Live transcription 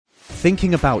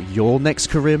thinking about your next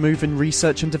career move in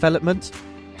research and development?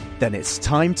 Then it's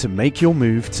time to make your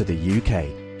move to the UK.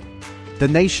 The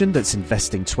nation that's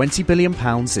investing £20 billion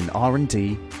in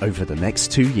R&D over the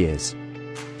next 2 years.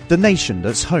 The nation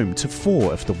that's home to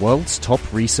 4 of the world's top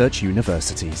research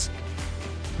universities.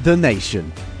 The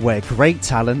nation where great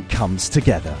talent comes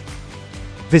together.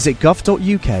 Visit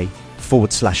gov.uk/great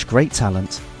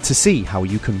talent to see how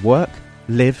you can work,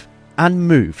 live and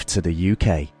move to the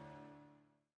UK.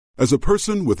 As a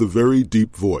person with a very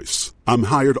deep voice, I'm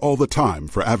hired all the time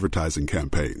for advertising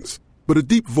campaigns. But a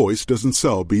deep voice doesn't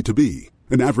sell B2B,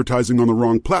 and advertising on the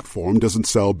wrong platform doesn't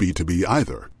sell B2B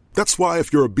either. That's why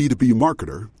if you're a B2B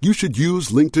marketer, you should use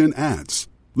LinkedIn ads.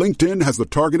 LinkedIn has the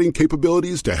targeting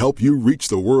capabilities to help you reach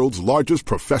the world's largest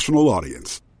professional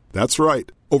audience. That's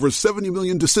right, over 70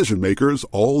 million decision makers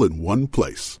all in one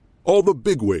place. All the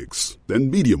big wigs,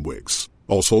 then medium wigs,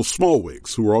 also small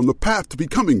wigs who are on the path to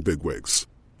becoming big wigs.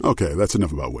 Okay, that's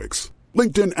enough about wigs.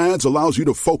 LinkedIn ads allows you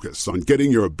to focus on getting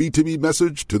your B2B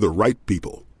message to the right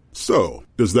people. So,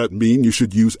 does that mean you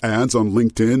should use ads on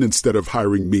LinkedIn instead of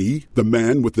hiring me, the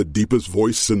man with the deepest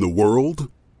voice in the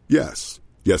world? Yes.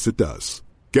 Yes, it does.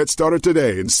 Get started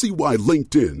today and see why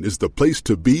LinkedIn is the place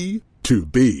to be to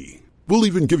be. We'll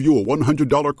even give you a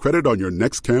 $100 credit on your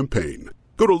next campaign.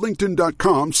 Go to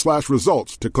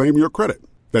linkedin.com/results to claim your credit.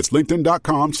 That's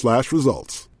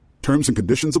linkedin.com/results. Terms and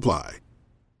conditions apply.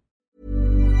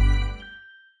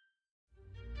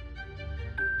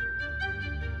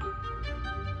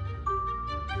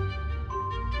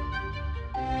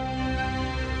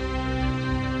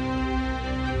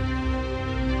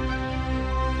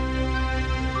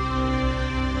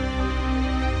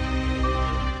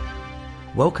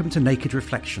 Welcome to Naked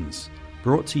Reflections,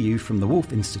 brought to you from the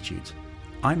Wolf Institute.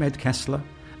 I'm Ed Kessler,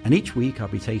 and each week I'll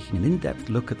be taking an in-depth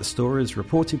look at the stories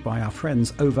reported by our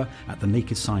friends over at the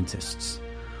Naked Scientists.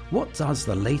 What does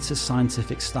the latest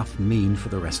scientific stuff mean for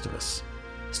the rest of us?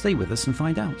 Stay with us and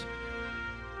find out.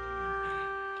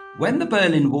 When the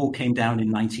Berlin Wall came down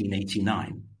in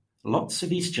 1989, lots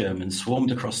of East Germans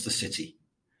swarmed across the city.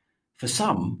 For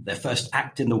some, their first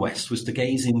act in the West was to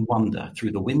gaze in wonder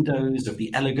through the windows of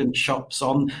the elegant shops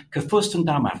on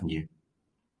Kurfürstendamm Avenue.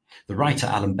 The writer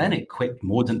Alan Bennett quipped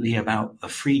mordantly about the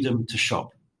freedom to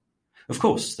shop. Of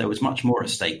course, there was much more at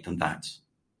stake than that.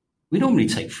 We normally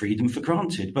take freedom for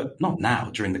granted, but not now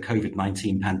during the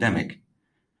COVID-19 pandemic.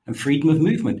 And freedom of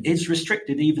movement is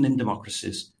restricted even in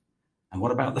democracies. And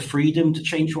what about the freedom to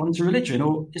change one's religion,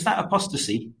 or is that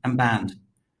apostasy and banned?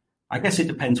 I guess it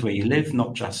depends where you live,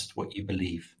 not just what you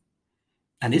believe.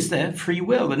 And is there free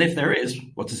will? And if there is,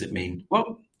 what does it mean?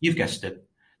 Well, you've guessed it.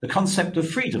 The concept of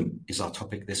freedom is our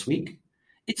topic this week.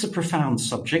 It's a profound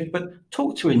subject, but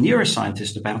talk to a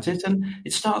neuroscientist about it and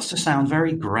it starts to sound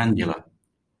very granular.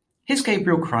 Here's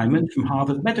Gabriel Kreiman from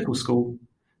Harvard Medical School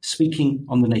speaking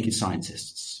on the Naked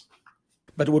Scientists.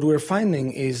 But what we're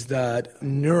finding is that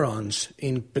neurons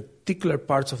in particular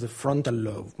parts of the frontal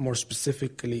lobe, more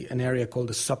specifically an area called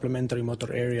the supplementary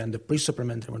motor area and the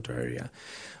pre-supplementary motor area,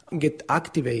 get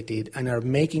activated and are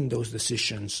making those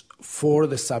decisions for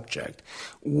the subject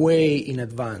way in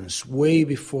advance, way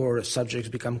before subjects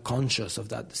become conscious of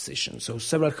that decision. So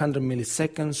several hundred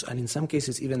milliseconds, and in some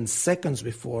cases even seconds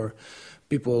before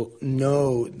people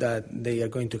know that they are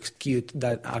going to execute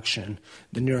that action,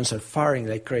 the neurons are firing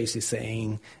like crazy,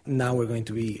 saying, now we're going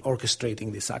to be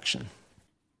orchestrating this action.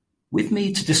 With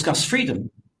me to discuss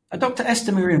freedom are Dr.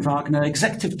 Esther Miriam Wagner,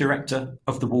 Executive Director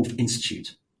of the Wolf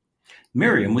Institute.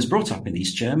 Miriam was brought up in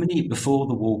East Germany before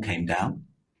the wall came down,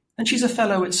 and she's a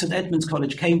fellow at St Edmund's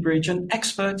College, Cambridge, and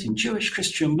expert in Jewish,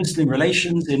 Christian, Muslim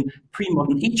relations in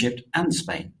pre-modern Egypt and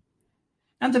Spain.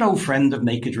 And an old friend of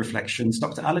Naked Reflections,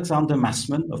 Dr. Alexander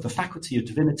Massman of the Faculty of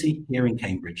Divinity here in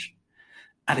Cambridge.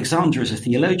 Alexander is a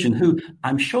theologian who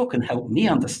I'm sure can help me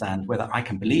understand whether I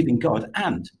can believe in God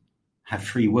and have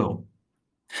free will.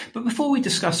 But before we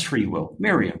discuss free will,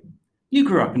 Miriam, you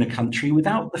grew up in a country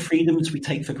without the freedoms we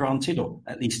take for granted, or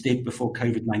at least did before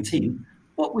COVID-19.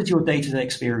 What was your day-to-day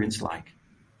experience like?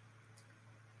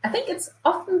 I think it's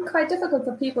often quite difficult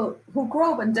for people who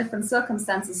grow up in different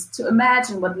circumstances to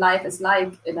imagine what life is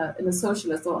like in a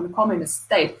socialist or in a communist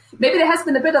state. Maybe there has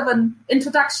been a bit of an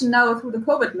introduction now through the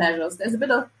COVID measures. There's a bit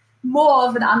of more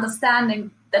of an understanding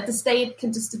that the state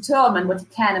can just determine what you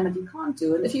can and what you can't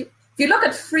do. And if you look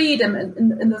at freedom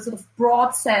in the sort of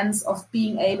broad sense of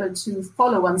being able to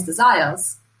follow one's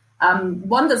desires,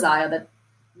 one desire that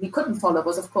we couldn't follow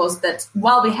was, of course, that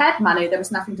while we had money, there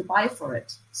was nothing to buy for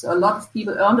it. So a lot of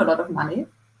people earned a lot of money,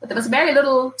 but there was very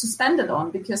little to spend it on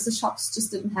because the shops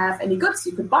just didn't have any goods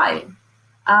you could buy.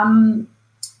 But on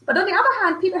the other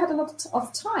hand, people had a lot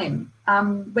of time.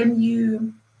 When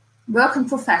you working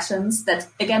professions that,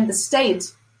 again, the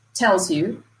state tells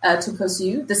you to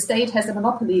pursue. The state has a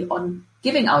monopoly on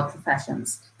giving out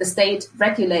professions. The state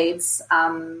regulates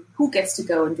who gets to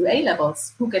go and do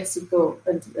A-levels, who gets to go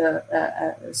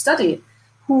and study,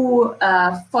 who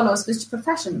follows which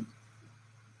profession.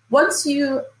 Once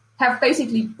you have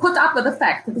basically put up with the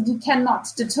fact that you cannot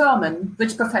determine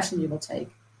which profession you will take,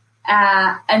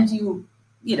 and you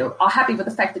are happy with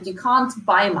the fact that you can't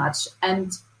buy much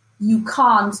and you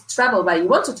can't travel where you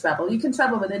want to travel. You can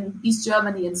travel within East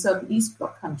Germany and certain East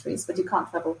Bloc countries, but you can't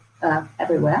travel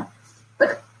everywhere.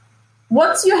 But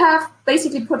once you have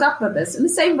basically put up with this, in the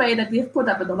same way that we have put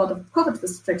up with a lot of COVID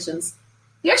restrictions,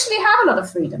 you actually have a lot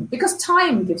of freedom because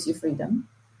time gives you freedom.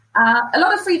 A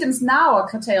lot of freedoms now are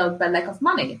curtailed by lack of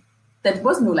money. There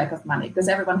was no lack of money because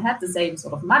everyone had the same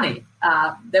sort of money.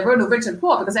 There were no rich and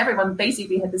poor because everyone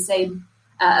basically had the same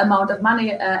amount of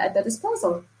money at their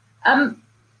disposal.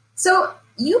 So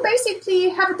you basically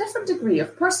have a different degree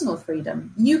of personal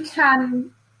freedom. You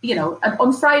can,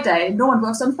 on Friday, no one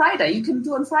works on Friday. You can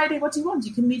do on Friday what you want.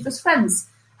 You can meet with friends.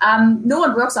 No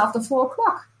one works after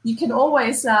 4:00. You can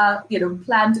always,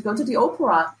 plan to go to the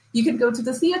opera. You can go to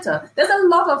the theater. There's a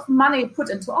lot of money put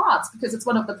into arts because it's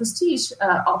one of the prestige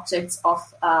objects of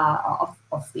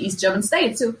the East German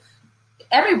state. So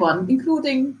everyone,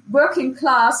 including working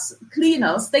class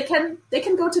cleaners, they can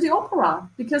go to the opera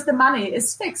because the money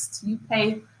is fixed. You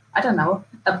pay, I don't know,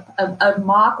 a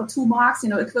mark or 2 marks,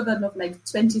 equivalent of like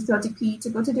 20, 30p to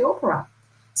go to the opera.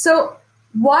 So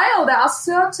while there are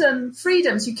certain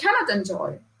freedoms you cannot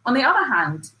enjoy, on the other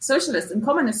hand, socialist and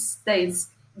communist states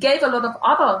gave a lot of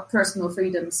other personal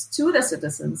freedoms to their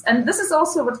citizens. And this is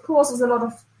also what causes a lot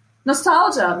of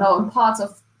nostalgia now in parts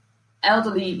of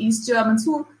elderly East Germans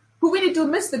who really do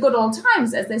miss the good old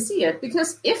times as they see it.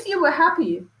 Because if you were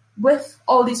happy with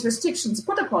all these restrictions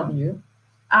put upon you,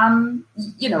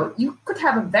 you could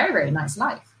have a very, very nice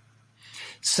life.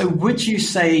 So would you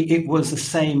say it was the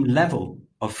same level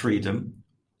of freedom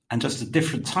and just a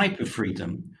different type of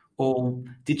freedom? Or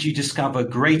did you discover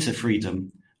greater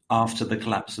freedom after the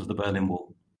collapse of the Berlin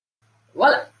Wall?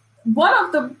 Well, one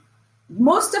of the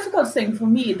most difficult things for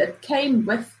me that came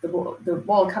with the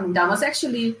wall coming down was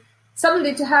actually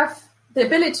suddenly to have the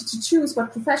ability to choose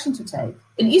what profession to take.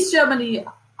 In East Germany,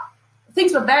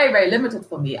 things were very, very limited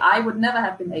for me. I would never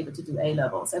have been able to do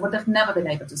A-levels. I would have never been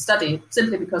able to study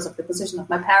simply because of the position of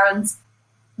my parents.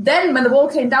 Then when the wall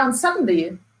came down,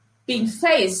 suddenly being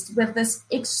faced with this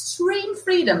extreme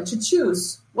freedom to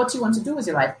choose what you want to do with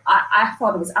your life, I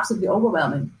thought it was absolutely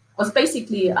overwhelming. I was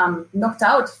basically knocked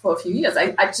out for a few years.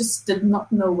 I just did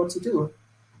not know what to do.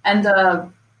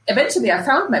 And eventually I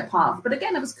found my path. But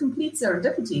again, it was complete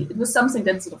serendipity. It was something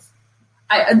that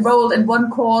I enrolled in one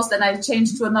course, then I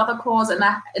changed to another course. And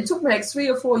it took me like 3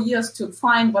 or 4 years to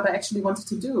find what I actually wanted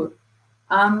to do.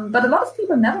 But a lot of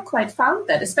people never quite found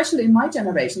that, especially in my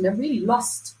generation. They're really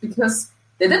lost because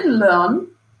they didn't learn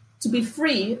to be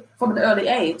free from an early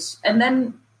age. And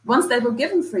then once they were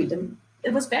given freedom,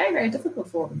 it was very, very difficult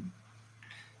for them.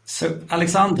 So,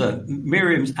 Alexander,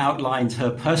 Miriam's outlined her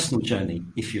personal journey,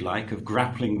 if you like, of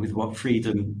grappling with what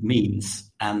freedom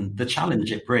means and the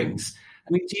challenge it brings.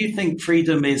 I mean, do you think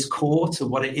freedom is core to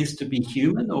what it is to be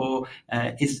human, or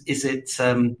is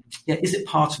it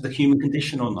part of the human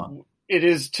condition or not? It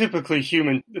is typically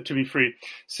human to be free.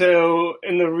 So,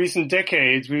 in the recent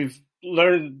decades, we've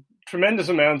learned tremendous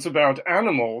amounts about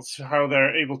animals, how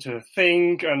they're able to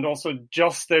think and also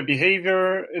adjust their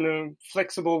behavior in a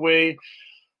flexible way.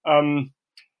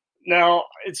 Now,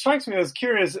 it strikes me as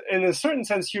curious, in a certain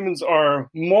sense, humans are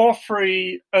more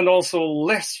free and also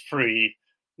less free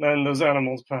than those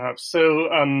animals, perhaps. So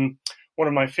one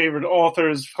of my favorite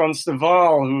authors, Frans de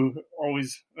Waal, who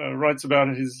always writes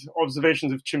about his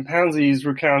observations of chimpanzees,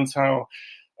 recounts how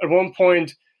at one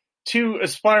point 2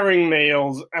 aspiring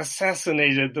males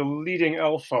assassinated the leading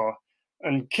alpha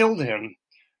and killed him.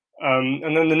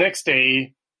 And then the next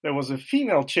day, there was a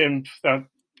female chimp that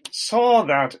saw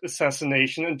that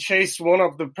assassination and chased one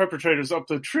of the perpetrators up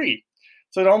the tree.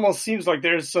 So it almost seems like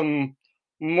there's some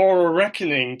moral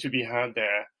reckoning to be had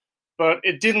there. But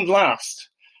it didn't last.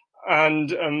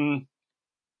 And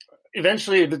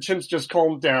eventually the chimps just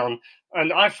calmed down.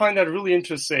 And I find that really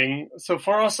interesting. So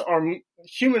for us, our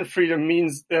human freedom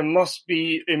means there must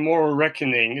be a moral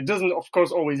reckoning. It doesn't, of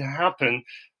course, always happen,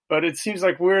 but it seems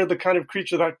like we're the kind of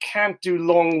creature that can't do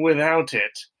long without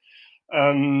it.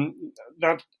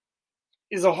 That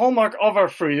is a hallmark of our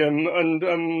freedom.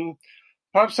 And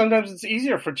perhaps sometimes it's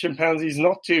easier for chimpanzees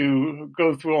not to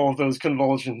go through all of those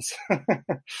convulsions.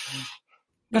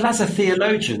 Well, as a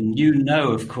theologian, you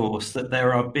know, of course, that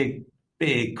there are big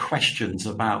big questions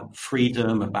about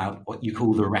freedom, about what you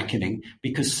call the reckoning,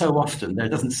 because so often there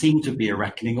doesn't seem to be a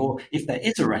reckoning, or if there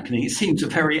is a reckoning, it seems a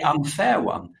very unfair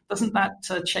one. Doesn't that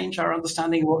change our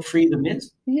understanding of what freedom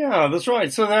is? Yeah, that's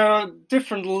right. So there are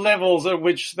different levels at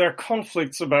which there are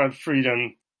conflicts about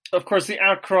freedom. Of course, the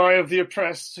outcry of the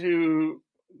oppressed,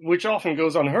 which often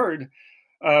goes unheard.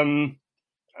 And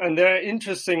there,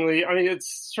 interestingly, I mean,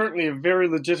 it's certainly a very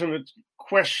legitimate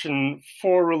question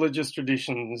for religious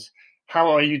traditions.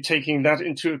 How are you taking that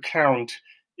into account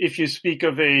if you speak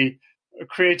of a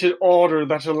created order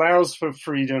that allows for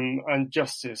freedom and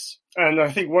justice? And I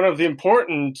think one of the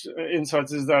important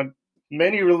insights is that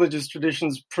many religious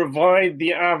traditions provide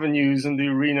the avenues and the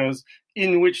arenas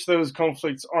in which those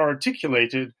conflicts are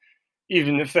articulated,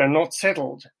 even if they're not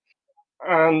settled.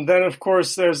 And then, of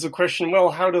course, there's the question,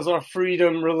 well, how does our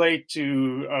freedom relate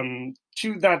to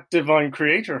that divine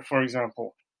creator, for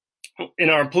example? In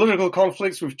our political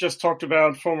conflicts, we've just talked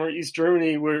about former East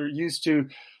Germany, we're used to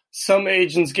some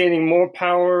agents gaining more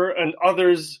power and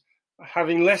others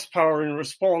having less power in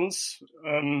response.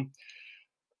 And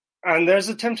there's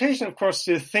a temptation, of course,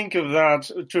 to think of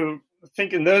that, to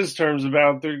think in those terms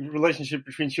about the relationship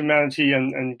between humanity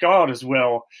and God as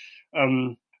well.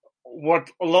 What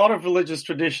a lot of religious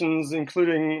traditions,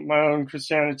 including my own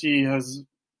Christianity, has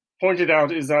pointed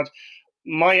out is that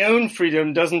my own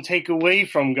freedom doesn't take away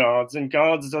from God's, and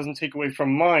God's doesn't take away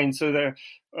from mine. So there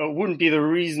wouldn't be the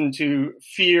reason to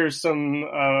fear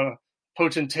some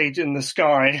potentate in the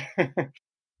sky.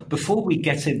 Before we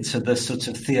get into the sort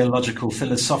of theological,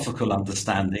 philosophical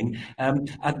understanding,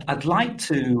 I'd like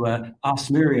to ask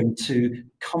Miriam to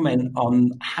comment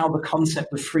on how the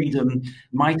concept of freedom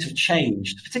might have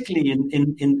changed, particularly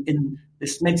in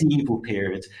this medieval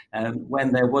period,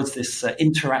 when there was this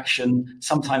interaction,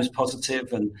 sometimes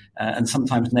positive and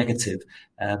sometimes negative,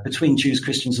 between Jews,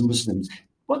 Christians, and Muslims.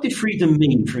 What did freedom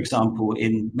mean, for example,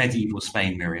 in medieval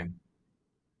Spain, Miriam?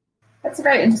 That's a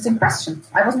very interesting question.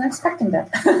 I wasn't expecting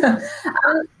that.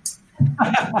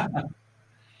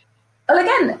 Well,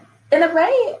 again, in a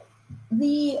way,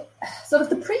 the sort of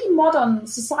the pre-modern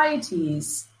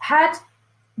societies had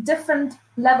different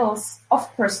levels of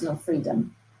personal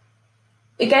freedom.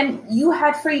 Again, you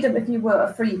had freedom if you were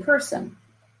a free person.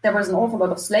 There was an awful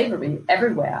lot of slavery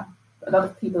everywhere. A lot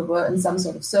of people were in some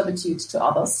sort of servitude to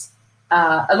others.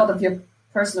 A lot of your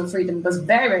personal freedom was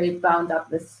very, very bound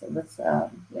up with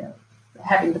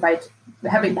having the right,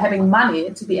 having money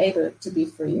to be able to be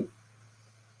free.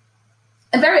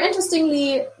 And very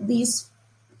interestingly, these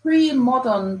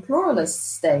pre-modern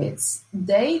pluralist states,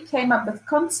 they came up with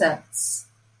concepts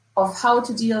of how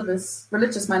to deal with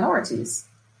religious minorities.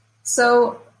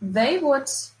 So they would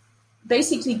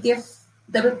basically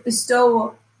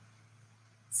bestow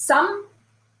some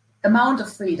amount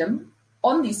of freedom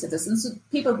on these citizens. So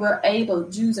people were able,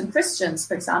 Jews and Christians,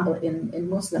 for example, in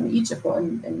Muslim Egypt or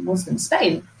in Muslim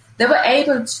Spain, they were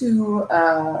able to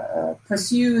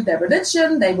pursue their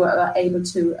religion. They were able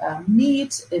to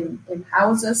meet in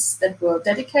houses that were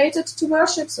dedicated to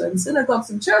worship, so in synagogues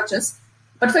and churches.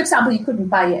 But for example, you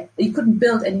couldn't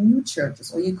build any new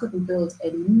churches, or you couldn't build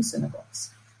any new synagogues.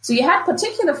 So you had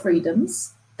particular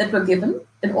freedoms that were given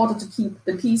in order to keep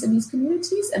the peace in these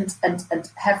communities and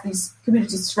have these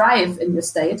communities thrive in your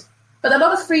state. But a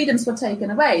lot of freedoms were taken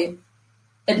away.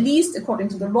 At least according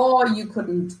to the law, you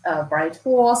couldn't ride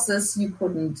horses, you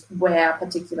couldn't wear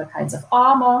particular kinds of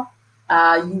armor,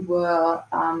 you were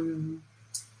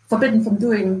forbidden from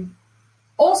doing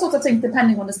all sorts of things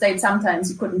depending on the state.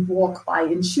 Sometimes you couldn't walk by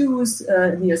in shoes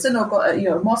near a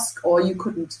synagogue, mosque, or you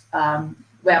couldn't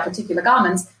wear particular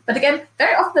garments. But again,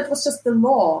 very often it was just the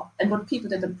law, and what people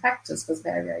did in practice was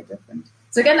very, very different.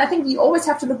 So again, I think you always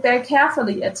have to look very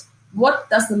carefully at what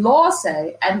does the law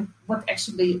say and what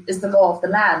actually is the law of the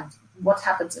land, what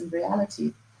happens in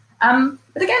reality.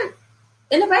 But again,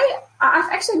 in a way,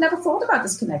 I've actually never thought about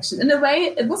this connection. In a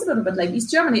way, it was a little bit like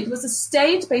East Germany. It was a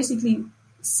state basically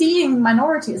seeing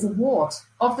minority as a ward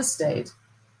of the state,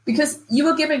 because you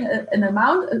were giving a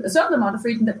certain amount of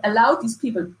freedom that allowed these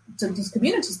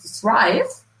communities to thrive,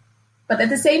 but at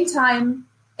the same time,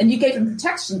 and you gave them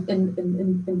protection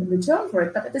in return for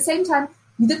it, but at the same time,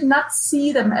 you did not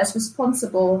see them as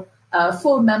responsible,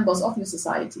 full members of your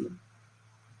society.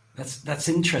 That's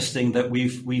interesting that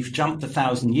we've jumped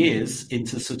 1,000 years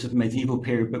into sort of medieval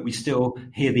period, but we still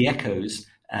hear the echoes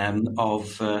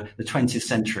of the 20th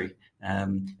century.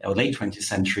 Or late 20th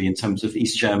century in terms of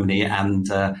East Germany and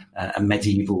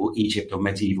medieval Egypt or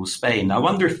medieval Spain. I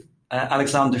wonder if,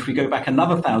 Alexander, if we go back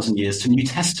another 1,000 years to New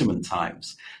Testament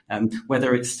times,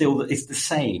 whether it's the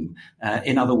same.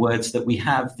 In other words, that we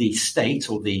have the state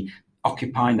or the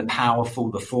occupying the powerful,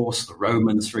 the force, the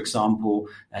Romans, for example,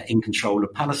 in control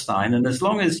of Palestine. And as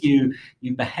long as you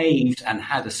behaved and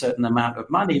had a certain amount of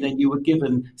money, then you were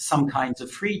given some kinds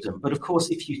of freedom. But of course,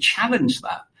 if you challenge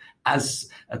that, as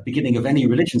a beginning of any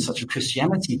religion, such as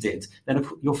Christianity did, then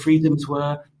your freedoms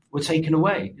were taken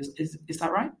away. Is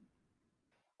that right?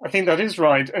 I think that is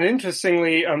right. And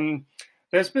interestingly,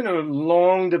 there's been a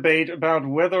long debate about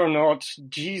whether or not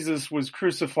Jesus was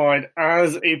crucified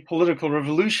as a political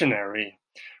revolutionary,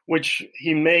 which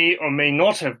he may or may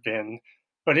not have been.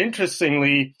 But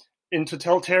interestingly, in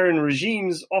totalitarian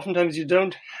regimes, oftentimes you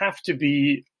don't have to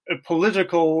be a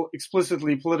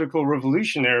explicitly political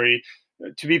revolutionary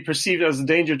to be perceived as a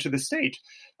danger to the state.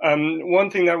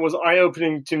 One thing that was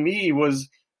eye-opening to me was,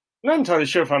 I'm not entirely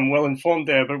sure if I'm well informed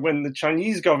there, but when the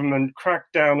Chinese government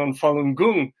cracked down on Falun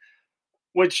Gong,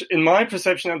 which in my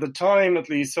perception at the time, at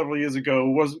least several years ago,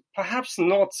 was perhaps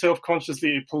not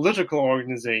self-consciously a political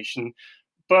organization,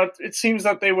 but it seems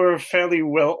that they were fairly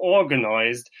well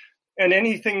organized. And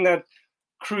anything that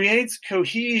creates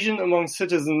cohesion among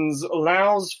citizens,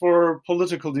 allows for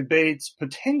political debates,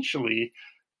 potentially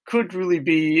could really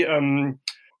be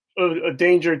a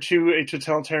danger to a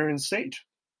totalitarian state.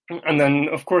 And then,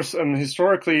 of course,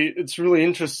 historically, it's really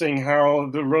interesting how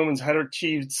the Romans had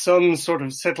achieved some sort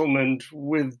of settlement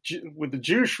with the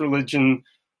Jewish religion.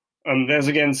 There's,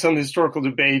 again, some historical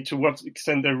debate to what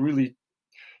extent they really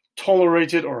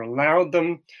tolerated or allowed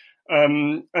them.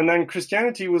 And then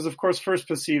Christianity was, of course, first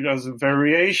perceived as a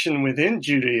variation within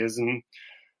Judaism.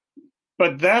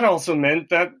 But that also meant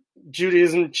that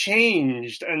Judaism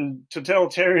changed, and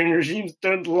totalitarian regimes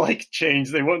don't like change.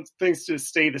 They want things to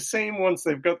stay the same once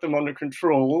they've got them under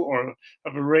control or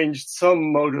have arranged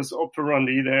some modus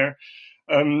operandi there.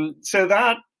 So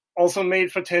that also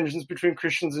made for tensions between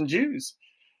Christians and Jews.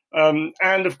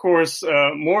 And of course,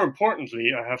 more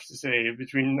importantly, I have to say,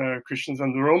 between Christians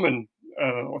and the Roman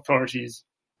authorities.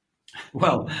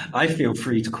 Well, I feel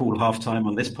free to call halftime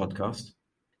on this podcast.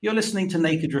 You're listening to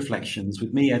Naked Reflections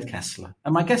with me, Ed Kessler,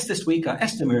 and my guests this week are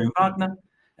Esther Miriam Wagner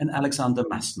and Alexander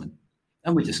Mastman,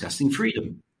 and we're discussing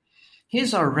freedom.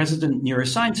 Here's our resident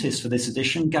neuroscientist for this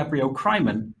edition, Gabriel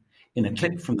Kreiman, in a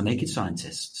clip from the Naked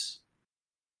Scientists.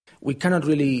 We cannot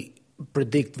really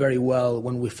predict very well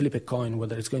when we flip a coin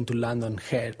whether it's going to land on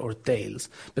head or tails,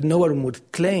 but no one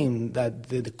would claim that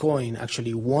the coin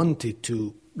actually wanted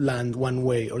to land one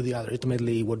way or the other.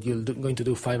 Ultimately, what you're going to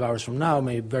do 5 hours from now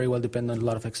may very well depend on a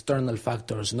lot of external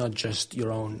factors, not just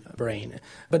your own brain.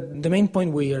 But the main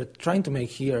point we are trying to make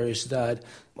here is that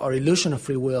our illusion of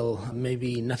free will may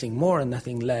be nothing more and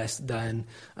nothing less than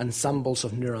ensembles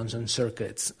of neurons and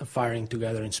circuits firing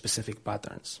together in specific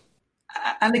patterns.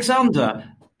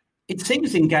 Alexander, it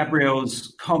seems in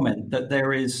Gabriel's comment that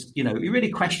there is, he really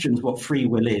questions what free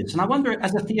will is. And I wonder,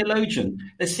 as a theologian,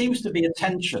 there seems to be a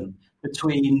tension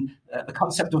between the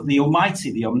concept of the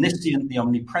Almighty, the omniscient, the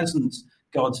omnipresent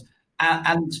God,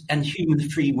 and human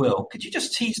free will. Could you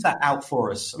just tease that out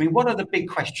for us? I mean, what are the big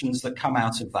questions that come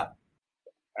out of that?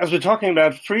 As we're talking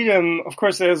about freedom, of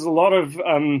course, there's a lot of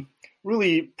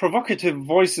really provocative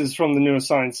voices from the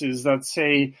neurosciences that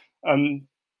say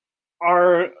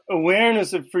our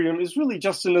awareness of freedom is really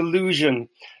just an illusion.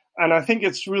 And I think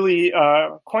it's really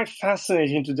quite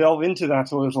fascinating to delve into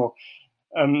that a little.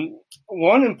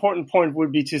 One important point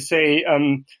would be to say,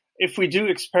 if we do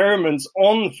experiments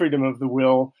on freedom of the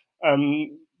will,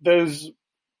 those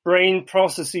brain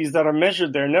processes that are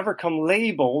measured there never come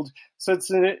labeled. So it's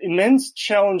an immense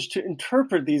challenge to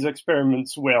interpret these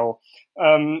experiments well.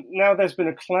 Now there's been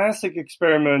a classic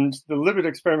experiment, the Libet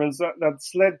experiments,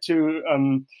 that's led to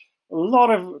a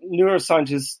lot of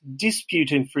neuroscientists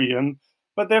disputing freedom,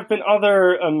 but there have been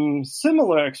other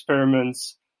similar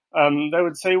experiments that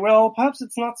would say, well, perhaps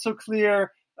it's not so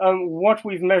clear what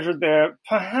we've measured there.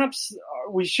 Perhaps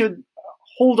we should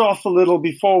hold off a little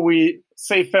before we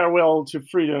say farewell to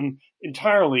freedom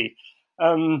entirely.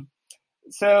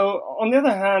 So on the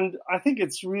other hand, I think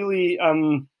it's really,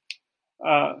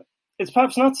 it's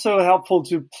perhaps not so helpful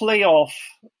to play off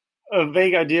a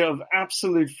vague idea of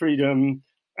absolute freedom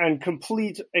and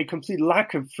a complete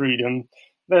lack of freedom.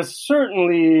 There's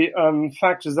certainly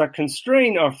factors that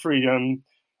constrain our freedom,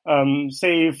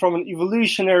 say from an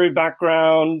evolutionary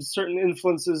background, certain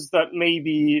influences that may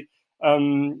be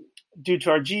due to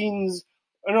our genes,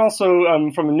 and also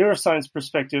from a neuroscience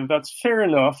perspective, that's fair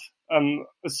enough.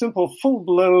 A simple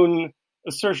full-blown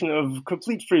assertion of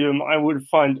complete freedom I would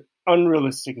find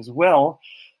unrealistic as well.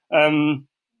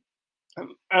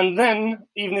 And then,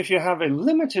 even if you have a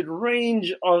limited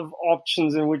range of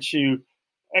options in which you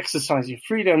exercise your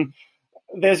freedom,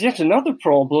 there's yet another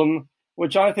problem,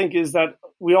 which I think is that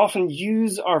we often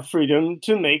use our freedom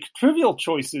to make trivial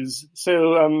choices.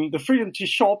 So the freedom to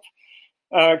shop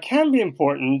can be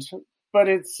important, but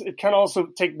it can also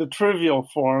take the trivial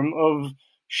form of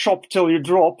shop till you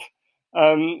drop.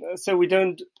 So we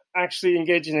don't actually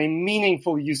engage in a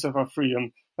meaningful use of our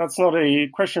freedom. That's not a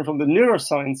question from the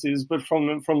neurosciences, but from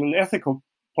an ethical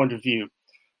point of view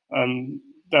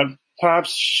that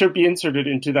perhaps should be inserted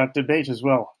into that debate as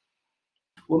well.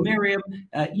 Well, Miriam,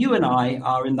 you and I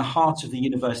are in the heart of the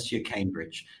University of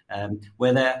Cambridge,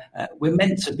 where we're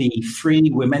meant to be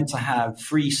free. We're meant to have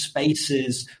free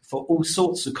spaces for all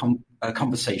sorts of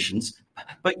conversations.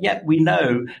 But yet we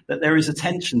know that there is a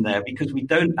tension there because we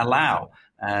don't allow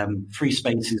free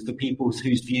spaces for people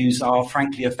whose views are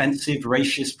frankly offensive,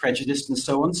 racist, prejudiced, and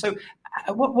so on. So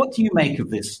what do you make of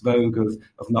this vogue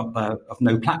of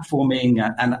no platforming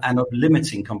and of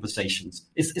limiting conversations?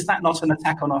 Is that not an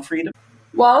attack on our freedom?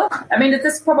 Well, I mean,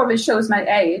 this probably shows my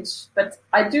age, but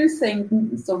I do think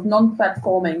sort of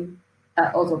non-platforming,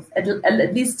 or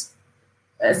at least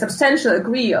a substantial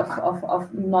degree of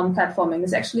non-platforming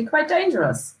is actually quite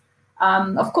dangerous.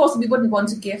 Of course, we wouldn't want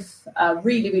to give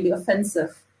really, really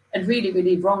offensive and really,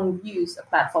 really wrong views a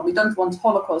platform. We don't want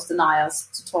Holocaust deniers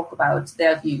to talk about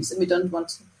their views, and we don't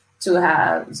want to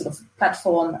have sort of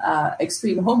platform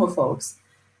extreme homophobes.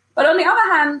 But on the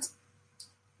other hand,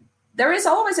 there is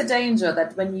always a danger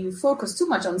that when you focus too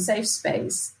much on safe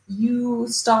space, you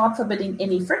start forbidding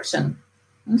any friction.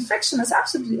 And friction is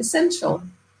absolutely essential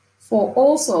for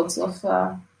all sorts of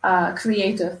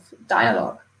creative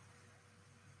dialogue.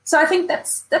 So I think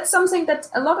that's something that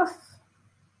a lot of,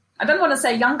 I don't want to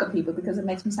say younger people because it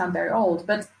makes me sound very old,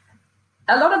 but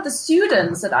a lot of the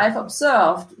students that I've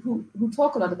observed who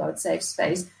talk a lot about safe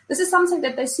space, this is something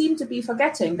that they seem to be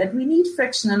forgetting, that we need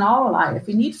friction in our life.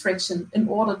 We need friction in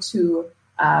order to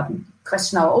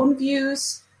question our own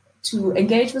views, to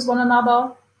engage with one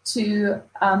another, to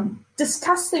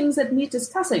discuss things that need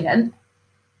discussing. And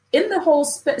in the whole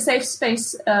safe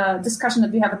space discussion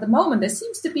that we have at the moment, there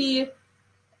seems to be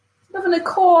sort of an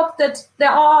accord that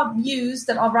there are views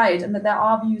that are right and that there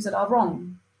are views that are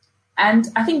wrong. And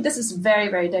I think this is very,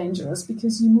 very dangerous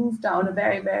because you move down a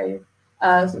very, very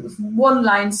sort of one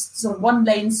lane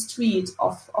street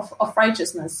of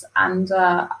righteousness. And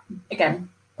again,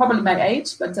 probably my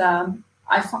age, but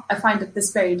I find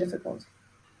this very difficult.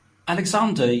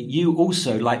 Alexander, you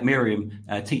also, like Miriam,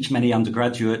 teach many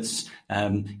undergraduates.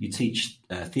 You teach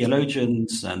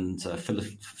theologians and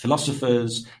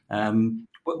philosophers.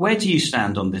 Where do you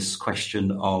stand on this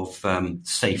question of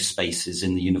safe spaces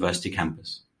in the university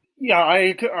campus? Yeah,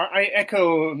 I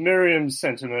echo Miriam's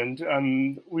sentiment.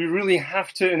 We really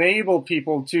have to enable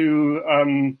people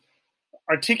to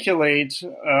articulate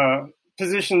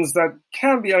positions that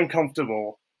can be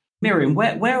uncomfortable. Miriam,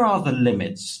 where are the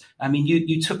limits? I mean,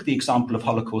 you took the example of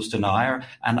Holocaust denier,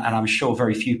 and I'm sure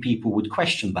very few people would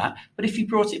question that. But if you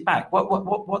brought it back,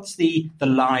 what's the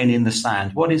line in the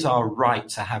sand? What is our right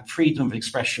to have freedom of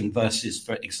expression versus,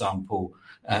 for example,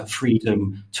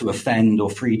 freedom to offend or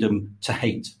freedom to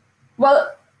hate?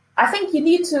 Well, I think you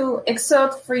need to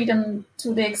exert freedom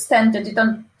to the extent that you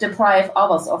don't deprive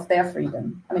others of their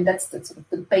freedom. I mean, that's sort of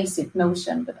the basic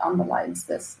notion that underlines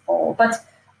this all. But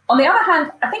on the other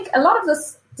hand, I think a lot of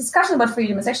this discussion about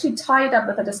freedom is actually tied up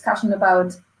with a discussion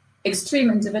about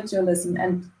extreme individualism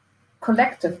and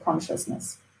collective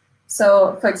consciousness.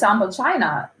 So, for example,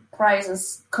 China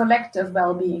prizes collective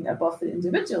well-being above the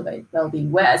individual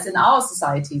well-being, whereas in our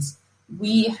societies,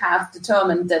 we have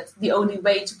determined that the only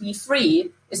way to be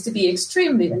free is to be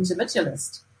extremely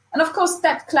individualist. And of course,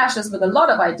 that clashes with a lot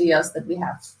of ideas that we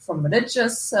have from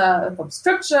religious, from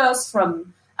scriptures,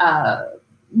 from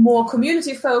more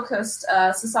community-focused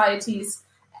societies.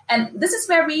 And this is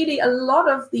where really a lot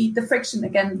of the friction,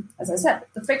 again, as I said,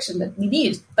 the friction that we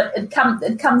need, but it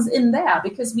comes in there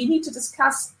because we need to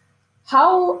discuss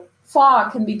how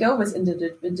far can we go with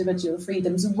individual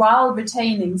freedoms while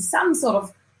retaining some sort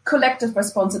of collective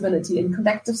responsibility and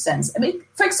collective sense. I mean,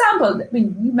 for example,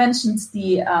 you mentioned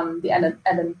the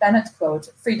Ellen Bennett quote,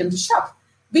 "Freedom to shop."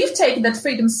 We've taken that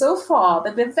freedom so far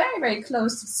that we're very, very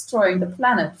close to destroying the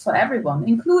planet for everyone,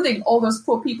 including all those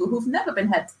poor people who've never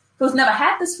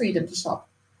had this freedom to shop.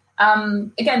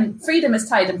 Again, freedom is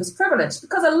tied in with privilege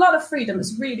because a lot of freedom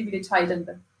is really, really tied in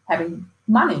with having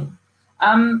money.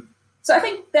 So I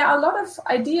think there are a lot of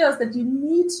ideas that you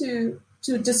need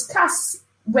to discuss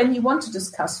when you want to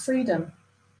discuss freedom.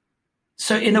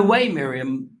 So in a way,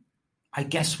 Miriam, I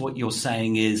guess what you're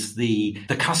saying is the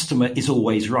customer is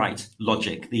always right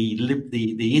logic.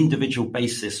 The individual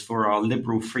basis for our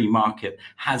liberal free market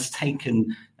has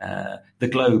taken the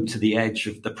globe to the edge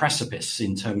of the precipice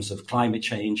in terms of climate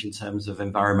change, in terms of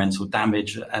environmental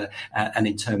damage, and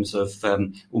in terms of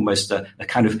almost a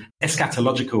kind of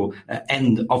eschatological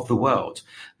end of the world.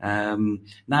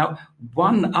 Now,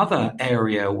 one other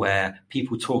area where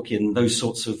people talk in those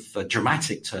sorts of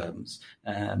dramatic terms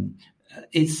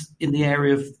is in the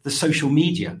area of the social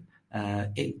media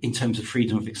in terms of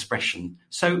freedom of expression.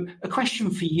 So a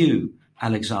question for you,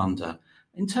 Alexander,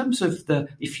 in terms of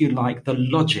if you like, the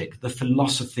logic, the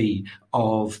philosophy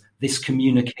of this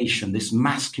communication, this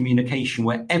mass communication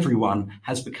where everyone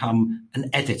has become an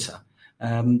editor,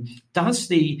 does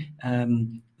the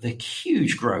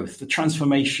huge growth, the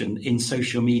transformation in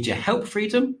social media help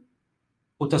freedom,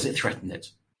 or does it threaten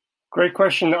it? Great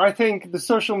question. I think the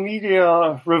social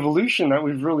media revolution that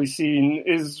we've really seen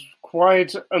is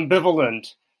quite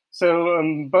ambivalent. So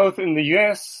both in the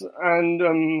US and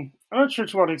I'm not sure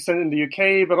to what extent in the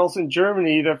UK, but also in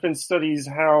Germany, there have been studies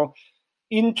how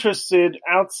interested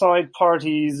outside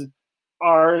parties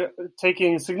are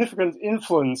taking significant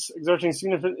influence, exerting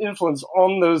significant influence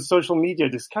on those social media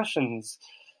discussions.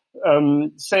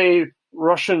 Say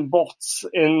Russian bots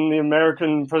in the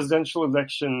American presidential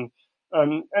election.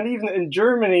 And even in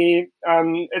Germany,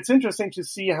 it's interesting to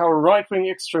see how right-wing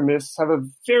extremists have a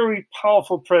very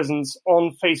powerful presence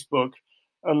on Facebook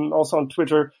and also on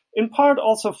Twitter, in part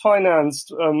also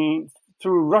financed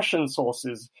through Russian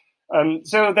sources.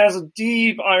 So there's a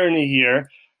deep irony here.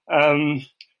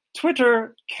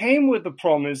 Twitter came with the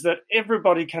promise that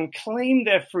everybody can claim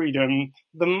their freedom,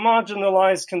 the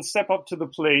marginalized can step up to the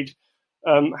plate.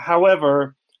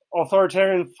 However,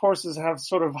 authoritarian forces have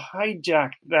sort of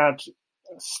hijacked that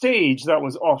stage that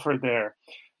was offered there.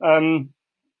 I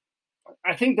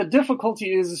think the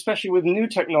difficulty is, especially with new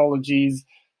technologies,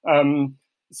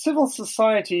 civil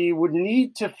society would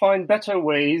need to find better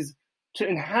ways to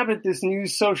inhabit this new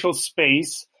social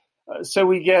space so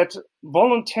we get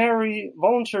voluntary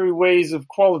ways of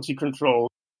quality control.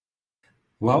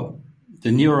 Well,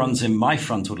 the neurons in my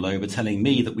frontal lobe are telling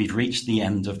me that we've reached the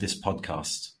end of this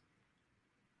podcast.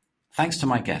 Thanks to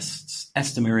my guests,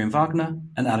 Esther Miriam Wagner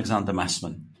and Alexander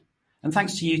Massmann. And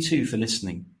thanks to you too for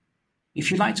listening.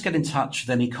 If you'd like to get in touch with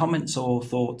any comments or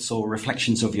thoughts or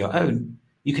reflections of your own,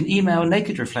 you can email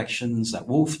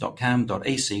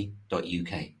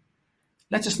nakedreflections@wolf.cam.ac.uk.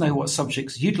 Let us know what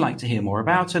subjects you'd like to hear more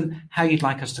about and how you'd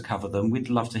like us to cover them. We'd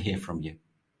love to hear from you.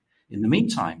 In the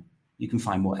meantime, you can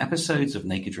find more episodes of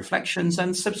Naked Reflections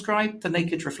and subscribe to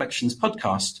Naked Reflections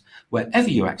podcast wherever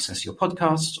you access your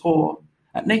podcasts or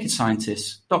at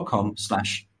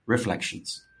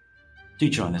nakedscientists.com/reflections. Do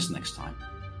join us next time.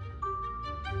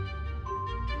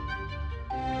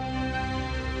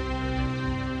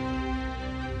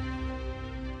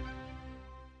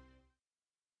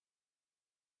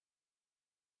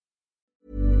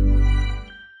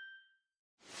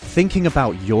 Thinking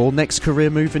about your next career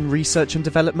move in research and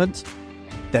development?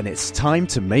 Then it's time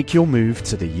to make your move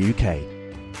to the UK.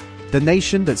 The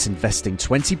nation that's investing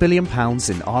 £20 billion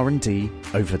in R&D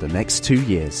over the next 2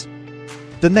 years.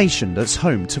 The nation that's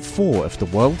home to 4 of the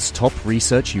world's top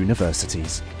research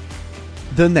universities.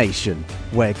 The nation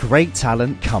where great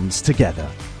talent comes together.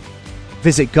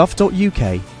 Visit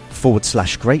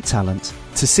gov.uk/great talent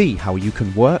to see how you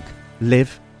can work,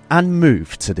 live and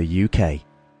move to the UK.